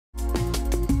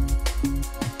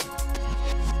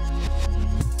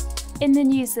In the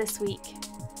news this week,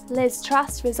 Liz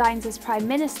Truss resigns as Prime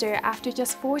Minister after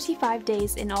just 45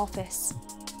 days in office.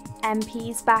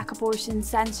 MPs back abortion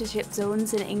censorship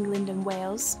zones in England and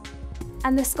Wales.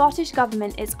 And the Scottish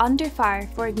Government is under fire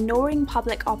for ignoring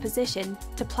public opposition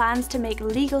to plans to make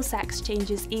legal sex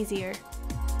changes easier.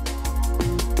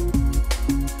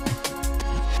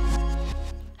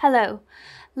 Hello.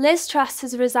 Liz Truss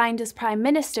has resigned as Prime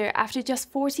Minister after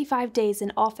just 45 days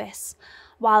in office.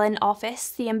 While in office,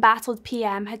 the embattled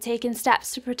PM had taken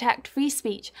steps to protect free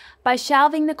speech by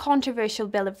shelving the controversial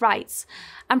Bill of Rights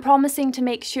and promising to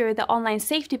make sure the Online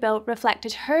Safety Bill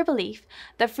reflected her belief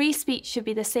that free speech should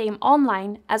be the same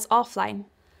online as offline.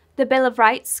 The Bill of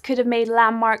Rights could have made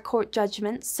landmark court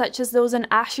judgments, such as those on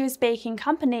Asher's Baking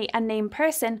Company and named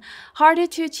person, harder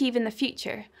to achieve in the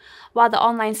future, while the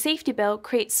Online Safety Bill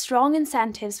creates strong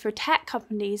incentives for tech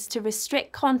companies to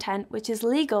restrict content which is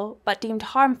legal but deemed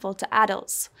harmful to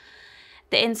adults.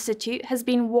 The Institute has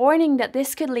been warning that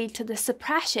this could lead to the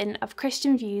suppression of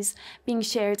Christian views being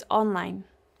shared online.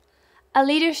 A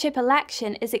leadership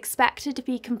election is expected to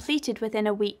be completed within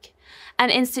a week, and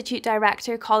Institute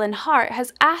Director Colin Hart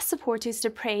has asked supporters to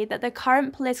pray that the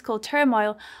current political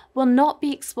turmoil will not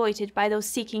be exploited by those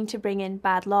seeking to bring in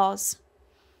bad laws.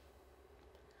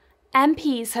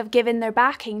 MPs have given their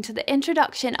backing to the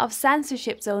introduction of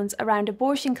censorship zones around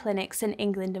abortion clinics in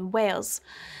England and Wales.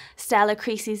 Stella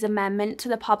Creasy's amendment to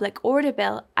the Public Order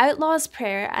Bill outlaws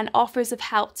prayer and offers of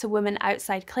help to women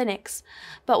outside clinics,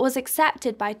 but was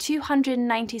accepted by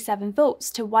 297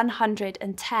 votes to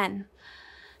 110.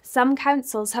 Some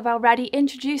councils have already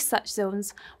introduced such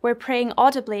zones where praying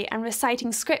audibly and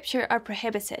reciting scripture are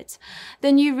prohibited.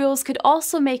 The new rules could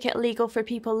also make it legal for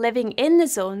people living in the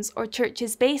zones or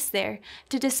churches based there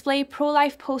to display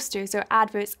pro-life posters or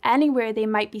adverts anywhere they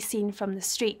might be seen from the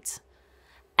street.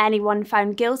 Anyone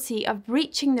found guilty of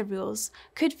breaching the rules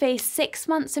could face 6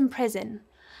 months in prison.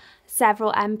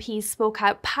 Several MPs spoke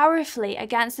out powerfully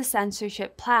against the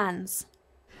censorship plans.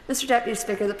 Mr Deputy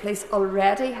Speaker, the police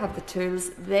already have the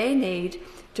tools they need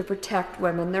to protect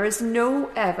women. There is no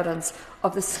evidence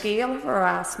of the scale of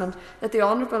harassment that the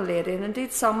Honourable Lady, and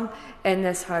indeed some in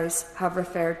this House, have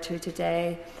referred to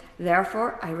today.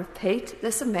 Therefore, I repeat,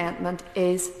 this amendment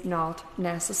is not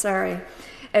necessary.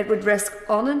 It would risk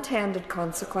unintended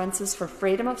consequences for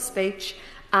freedom of speech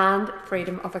and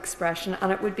freedom of expression,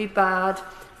 and it would be bad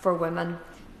for women.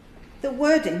 The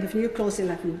wording of New Clause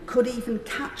 11 could even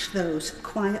catch those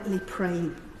quietly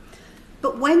praying.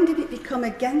 But when did it become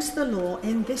against the law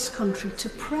in this country to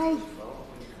pray?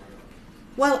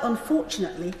 Well,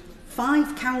 unfortunately,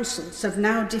 5 councils have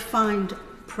now defined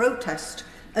protest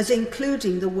as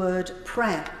including the word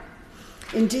prayer.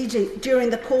 Indeed, during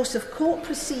the course of court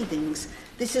proceedings,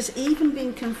 this has even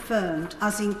been confirmed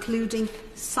as including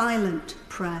silent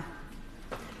prayer.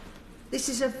 This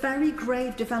is a very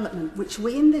grave development which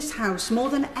we in this House, more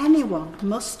than anyone,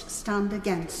 must stand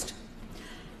against.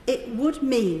 It would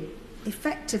mean,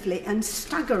 effectively and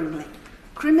staggeringly,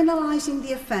 criminalising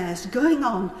the affairs going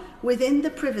on within the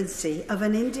privacy of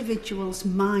an individual's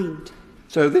mind.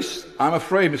 So this, I'm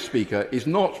afraid, Mr Speaker, is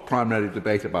not primarily a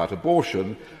debate about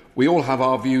abortion. We all have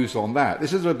our views on that.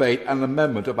 This is a debate and an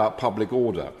amendment about public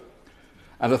order.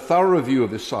 And a thorough review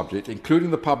of this subject,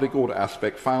 including the public order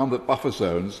aspect, found that buffer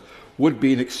zones would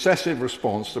be an excessive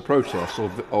response to protests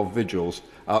of vigils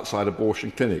outside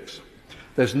abortion clinics.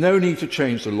 There's no need to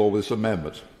change the law with this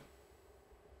amendment.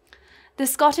 The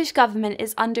Scottish Government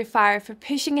is under fire for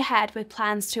pushing ahead with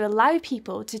plans to allow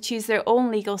people to choose their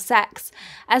own legal sex,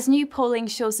 as new polling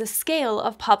shows the scale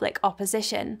of public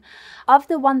opposition. Of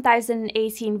the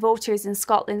 1,018 voters in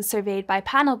Scotland surveyed by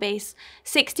Panelbase,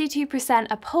 62%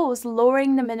 oppose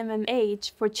lowering the minimum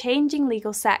age for changing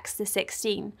legal sex to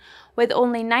 16, with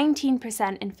only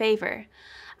 19% in favour.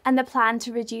 And the plan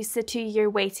to reduce the 2-year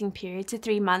waiting period to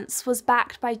 3 months was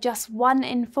backed by just 1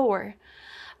 in 4.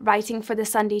 Writing for the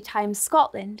Sunday Times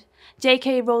Scotland,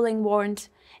 J.K. Rowling warned,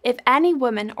 "If any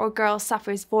woman or girl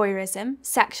suffers voyeurism,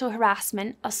 sexual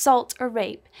harassment, assault or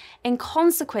rape in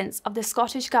consequence of the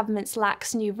Scottish Government's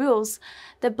lax new rules,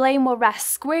 the blame will rest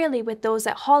squarely with those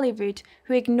at Holyrood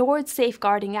who ignored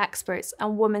safeguarding experts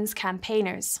and women's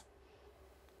campaigners."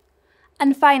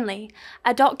 And finally,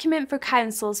 a document for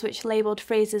councils which labelled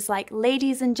phrases like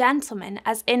ladies and gentlemen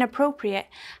as inappropriate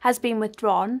has been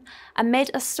withdrawn amid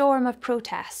a storm of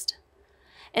protest.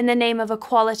 In the name of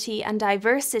equality and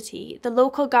diversity, the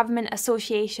Local Government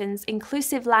Association's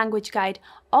Inclusive Language Guide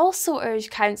also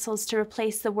urged councils to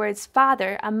replace the words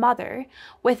father and mother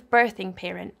with birthing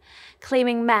parent,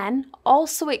 claiming men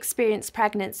also experience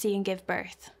pregnancy and give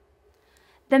birth.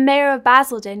 The Mayor of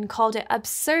Basildon called it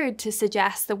absurd to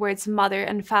suggest the words mother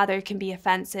and father can be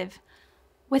offensive.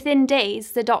 Within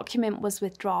days, the document was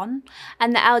withdrawn,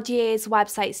 and the LGA's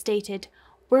website stated,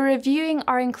 "We're reviewing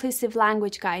our inclusive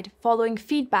language guide following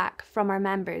feedback from our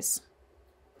members."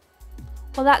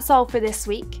 Well, that's all for this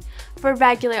week. For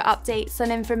regular updates and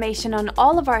information on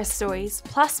all of our stories,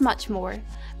 plus much more,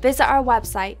 visit our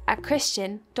website at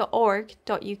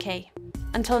christian.org.uk.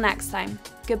 Until next time,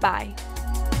 goodbye.